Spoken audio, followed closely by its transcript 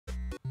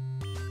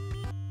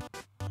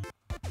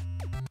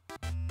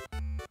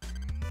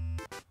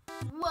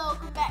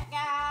Welcome back,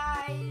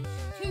 guys,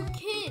 to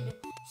Kid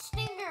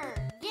Stinger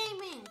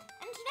Gaming,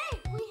 and today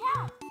we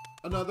have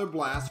another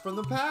blast from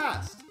the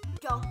past.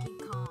 Donkey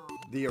Kong.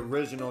 The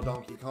original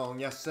Donkey Kong,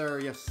 yes sir,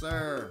 yes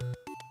sir.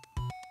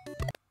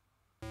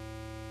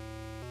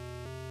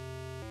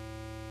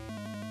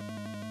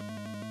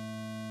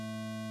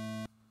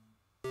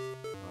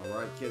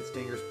 Alright, Kid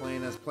Stinger's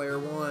playing as player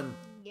 1.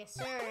 Yes,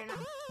 sir, and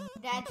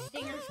Dad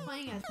Stinger's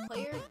playing as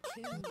player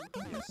 2.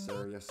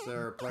 Yes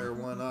sir, player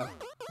 1 up.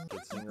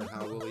 Kid Stinger,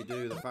 how will he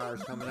do? The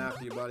fire's coming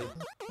after you, buddy.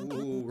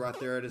 Ooh, right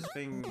there at his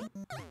finger.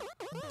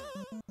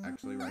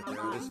 Actually, right there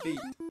at his feet.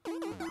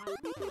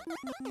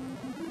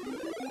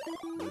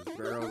 Those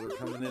barrels are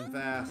coming in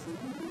fast.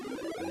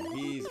 And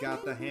he's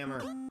got the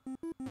hammer.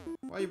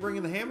 Why are you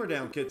bringing the hammer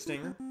down, Kid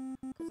Stinger?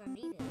 Because I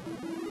need it.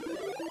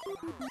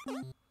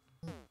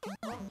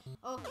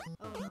 Oh.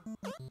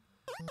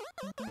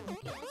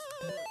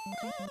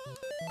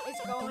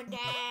 It's going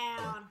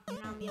down, and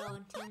I'm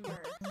yelling timber.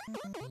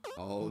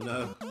 Oh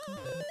no.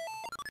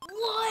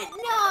 What?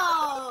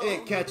 No!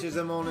 It catches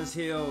him on his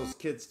heels.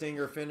 Kid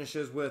Stinger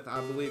finishes with,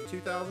 I believe,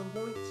 2,000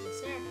 points.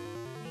 Yes, sir.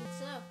 I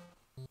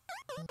think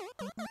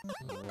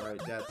so.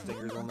 Alright, Dad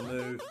Stinger's on the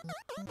move.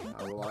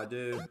 How will I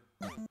do?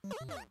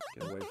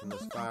 Get away from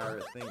this fire,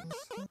 it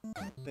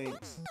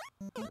thinks.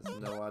 Has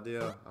no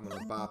idea. I'm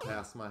gonna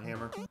bypass my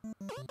hammer.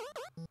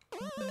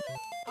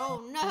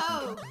 Oh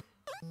no!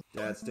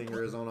 Dad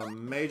Stinger is on a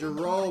major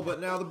roll, but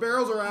now the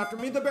barrels are after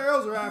me. The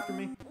barrels are after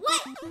me.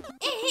 What?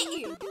 It hit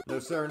you! No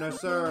sir, no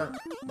sir.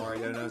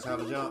 Mario knows how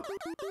to jump.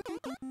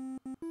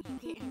 You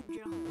can't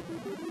jump.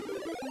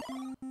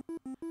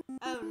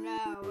 Oh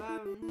no,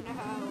 going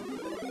down.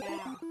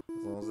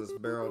 As long as this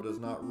barrel does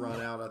not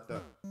run out at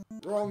the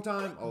wrong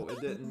time. Oh,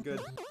 it didn't.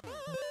 Good.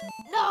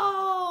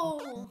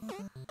 No!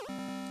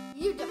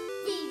 You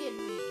defeated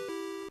me.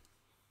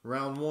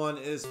 Round 1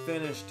 is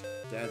finished.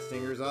 Dad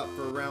Stinger's up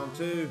for round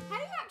 2. How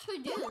do you actually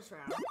do this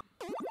round?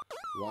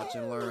 Watch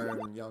and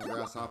learn, young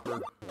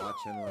grasshopper.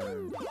 Watch and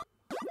learn.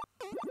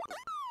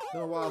 It's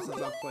been a while since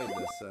I've played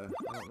this, so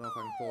I don't know if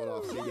I can pull it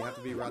off. See, you have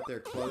to be right there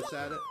close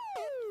at it.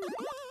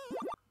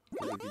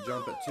 Because if you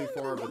jump at too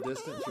far of a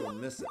distance, you'll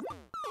miss it.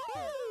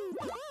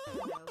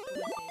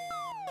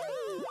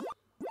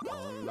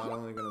 I'm not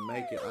only going to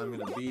make it, I'm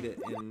going to beat it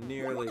in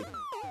nearly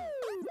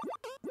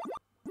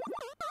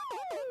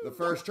the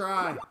first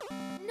try.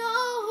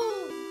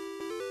 No!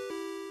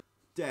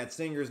 Dad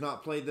Stinger's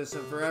not played this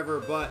in forever,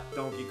 but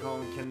Donkey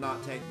Kong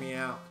cannot take me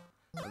out.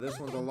 Now, this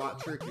one's a lot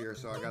trickier,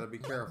 so I gotta be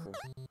careful.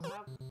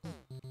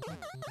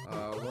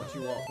 Once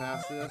you walk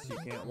past this, you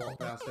can't walk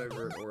past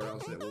over it, or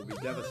else it will be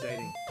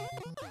devastating.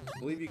 I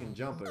believe you can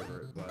jump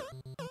over it, but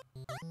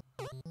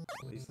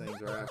these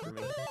things are after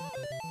me.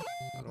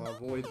 How do I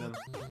avoid them?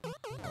 Oh,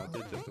 I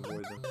did just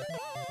avoid them.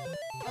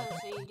 Oh,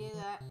 so you do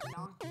that,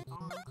 Donkey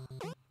Kong.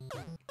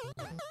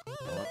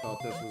 Oh, I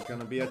thought this was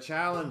gonna be a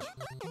challenge.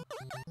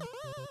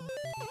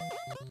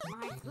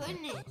 My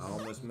goodness. I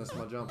almost missed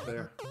my jump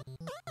there.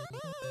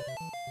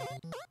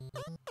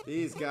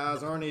 These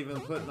guys aren't even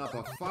putting up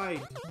a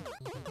fight.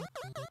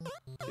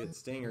 Kid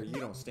Stinger, you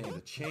don't stand a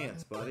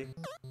chance, buddy.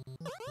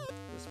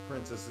 This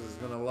princess is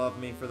gonna love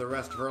me for the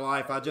rest of her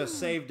life. I just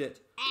saved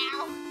it.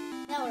 Ow!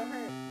 That would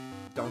hurt.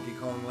 Donkey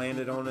Kong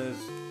landed on his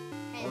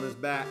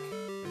back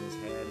and his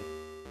head.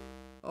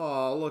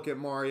 Oh, look at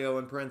Mario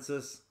and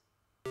Princess.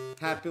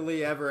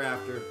 Happily ever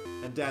after.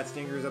 And Dad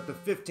Stinger's up to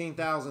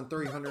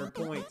 15,300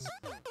 points.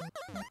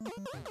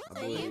 I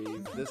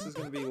believe this is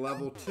going to be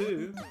level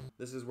 2.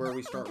 This is where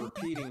we start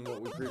repeating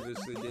what we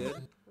previously did.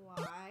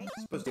 Why?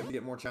 It's supposed to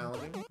get more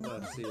challenging.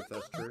 Let's see if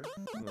that's true.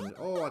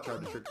 Oh, I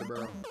tried to trick the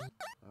barrel.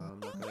 I'm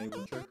not going to be able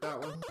to trick that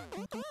one.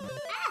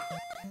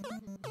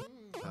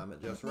 Time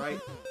it just right.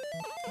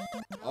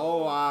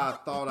 Oh, I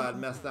thought I'd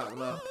messed that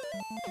one up.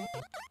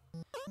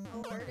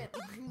 Oh, hurt it.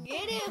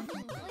 Get him,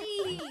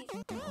 please.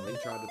 Oh, he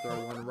tried to throw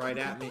one right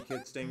at me,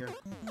 Kid Stinger.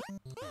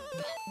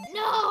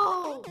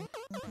 No!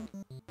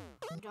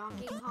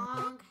 Donkey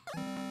Kong.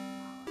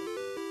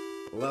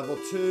 Level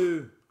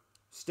 2.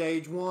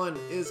 Stage 1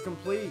 is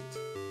complete.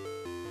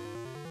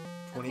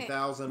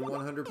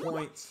 20,100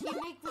 points. You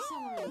make this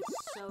someone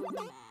so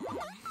mad.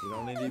 You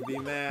don't need to be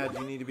mad.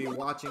 You need to be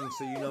watching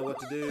so you know what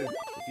to do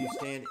if you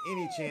stand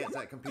any chance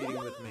at competing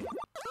with me.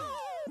 I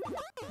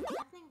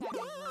think I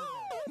deserve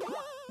it.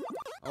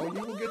 Oh,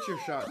 you will get your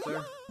shot,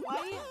 sir. Why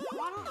don't you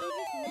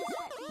just miss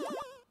that heat?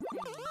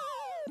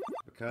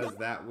 Because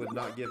that would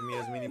not give me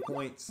as many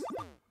points.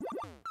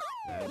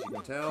 As you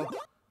can tell,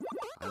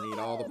 I need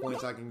all the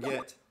points I can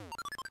get.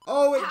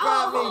 Oh, it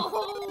got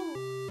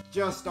me!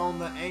 Just on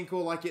the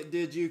ankle like it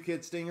did you,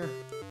 Kid Stinger.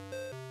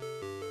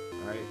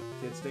 Alright,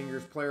 Kid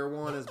Stinger's player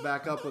 1 is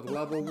back up with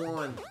level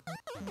 1.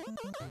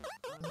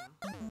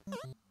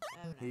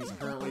 He's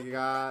currently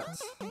got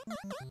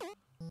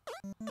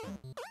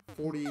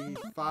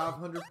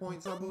 4,500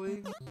 points, I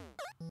believe.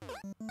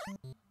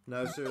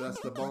 No, sir,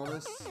 that's the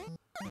bonus.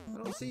 I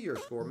don't see your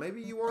score.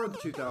 Maybe you are the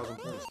 2,000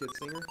 points, Kid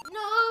Stinger. No!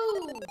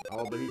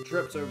 Oh, but he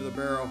trips over the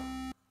barrel.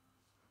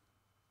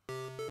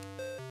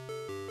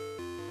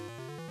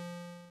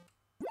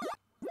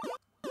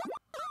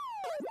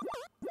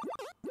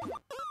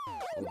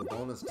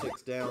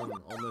 ticks down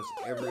almost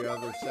every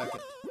other second.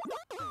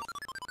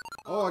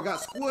 Oh, I got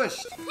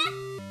squished.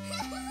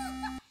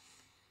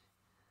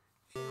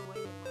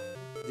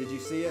 Did you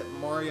see it?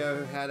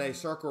 Mario had a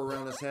circle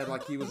around his head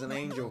like he was an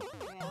angel.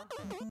 Yeah.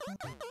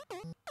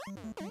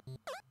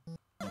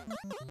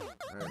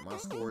 Alright, my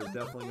score is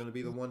definitely going to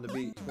be the one to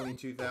beat.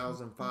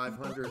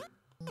 22,500.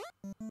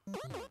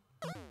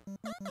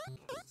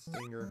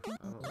 Stinger, I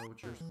don't know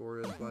what your score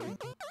is, buddy.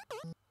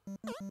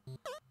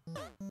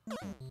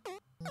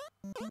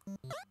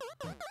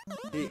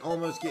 He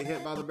almost get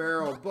hit by the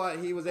barrel, but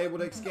he was able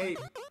to escape.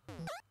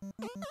 No!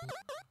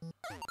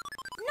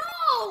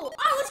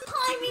 I was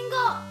climbing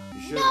up!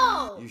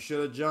 No! You should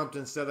have jumped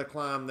instead of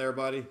climbed there,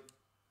 buddy.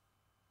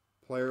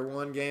 Player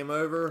 1, game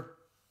over.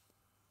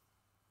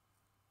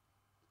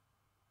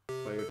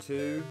 Player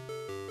 2,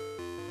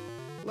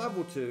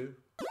 level 2,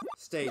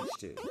 stage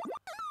 2.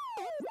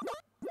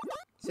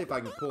 See if I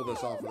can pull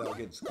this off without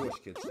getting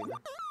squished, kids.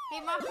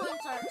 Hey, my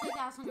points are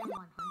 2,100.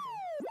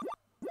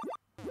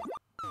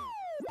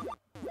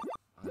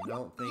 I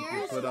don't think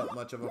you put up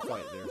much of a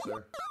fight there,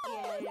 sir.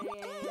 Yeah.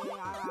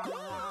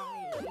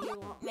 You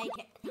won't make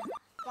it.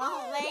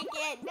 Don't make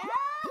it, no!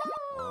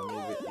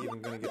 I'm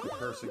even going to get the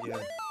curse again.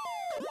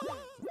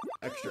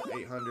 Extra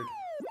 800.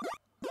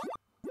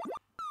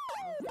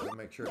 Gotta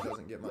make sure it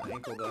doesn't get my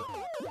ankle, though.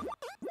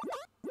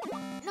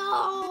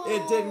 No!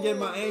 It didn't get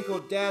my ankle.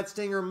 Dad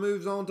Stinger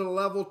moves on to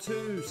level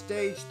 2,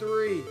 stage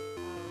 3.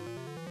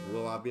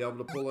 Will I be able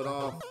to pull it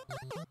off?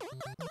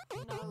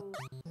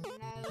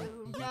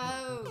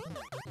 No.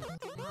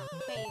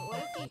 Hey,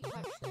 what if you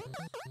touch this?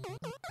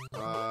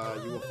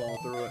 You will fall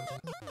through it.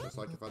 Just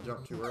like if I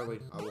jump too early,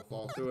 I will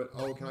fall through it.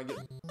 Oh, can I get...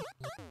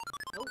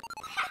 Nope.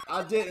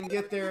 I didn't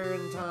get there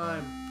in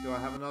time. Do I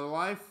have another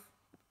life?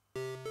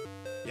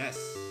 Yes.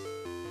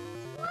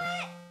 What?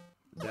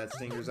 Dad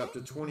Stinger's up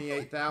to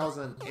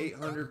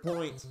 28,800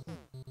 points.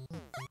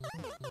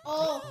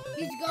 Oh,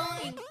 he's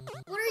going.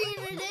 What are you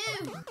gonna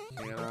do?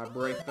 Can I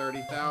break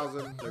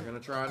 30,000? They're gonna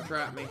try and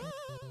trap me.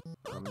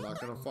 I'm not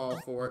gonna fall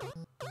for it.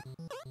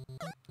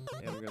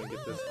 And I'm gonna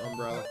get this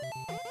umbrella.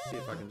 See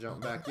if I can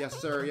jump back. Yes,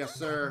 sir. Yes,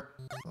 sir.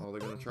 Oh, they're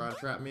gonna try and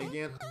trap me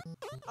again.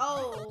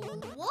 Oh,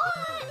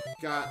 what?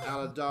 Got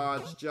out of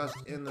dodge just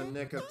in the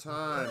nick of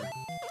time.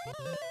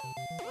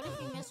 What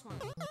if you miss one?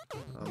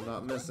 I'm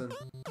not missing.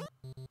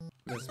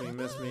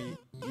 Miss me.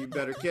 You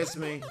better kiss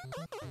me.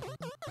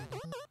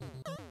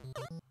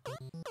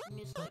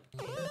 Miss like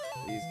two.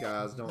 These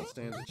guys don't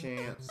stand a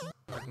chance.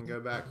 I can go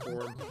back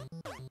for them.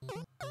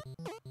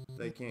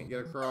 They can't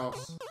get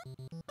across.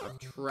 I've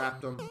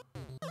trapped them.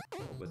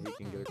 Oh, but he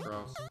can get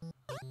across.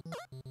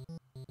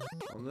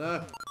 Oh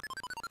no.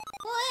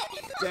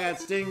 What? Dad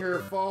Stinger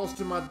falls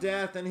to my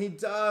death, and he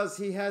does.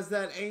 He has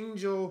that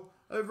angel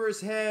over his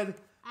head.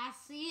 I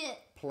see it.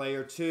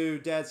 Player 2,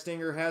 Dad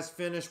Stinger has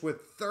finished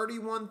with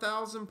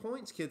 31,000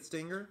 points, Kid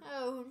Stinger.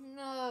 Oh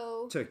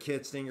no. To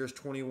Kid Stinger's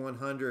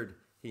 2,100.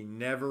 He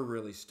never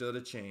really stood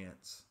a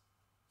chance.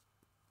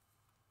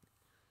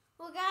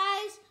 Well,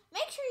 guys,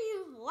 make sure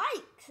you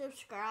like,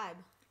 subscribe.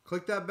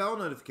 Click that bell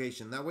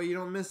notification. That way you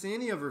don't miss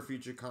any of our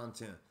future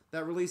content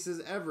that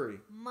releases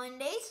every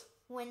Mondays,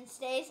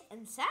 Wednesdays,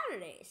 and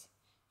Saturdays.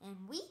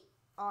 And we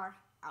are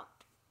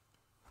out.